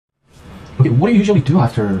Okay, what do you usually do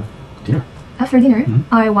after dinner? After dinner,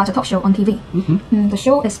 I watch a talk show on TV. The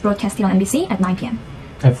show is broadcasted on NBC at 9 p.m.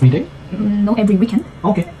 Every day? No, every weekend.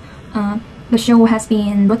 Okay. The show has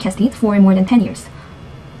been broadcasted for more than 10 years.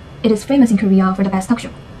 It is famous in Korea for the best talk show.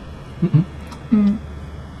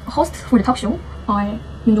 Hosts for the talk show are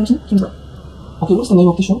윤종신, 김구라. Okay, what's the name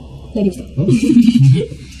of the show? Ladies Day.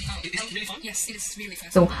 Yes, it is really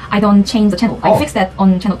fast. So I don't change the channel. I fix that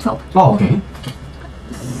on channel 12. Oh, okay.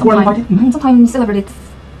 Who are invited? Sometimes celebrities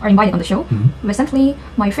are invited on the show. Recently,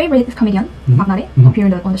 my favorite comedian, Magnare,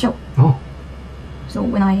 appeared on the show. Oh. So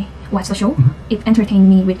when I watch the show, it entertained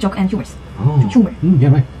me with joke and humor. Oh. Humor. Yeah,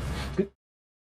 right.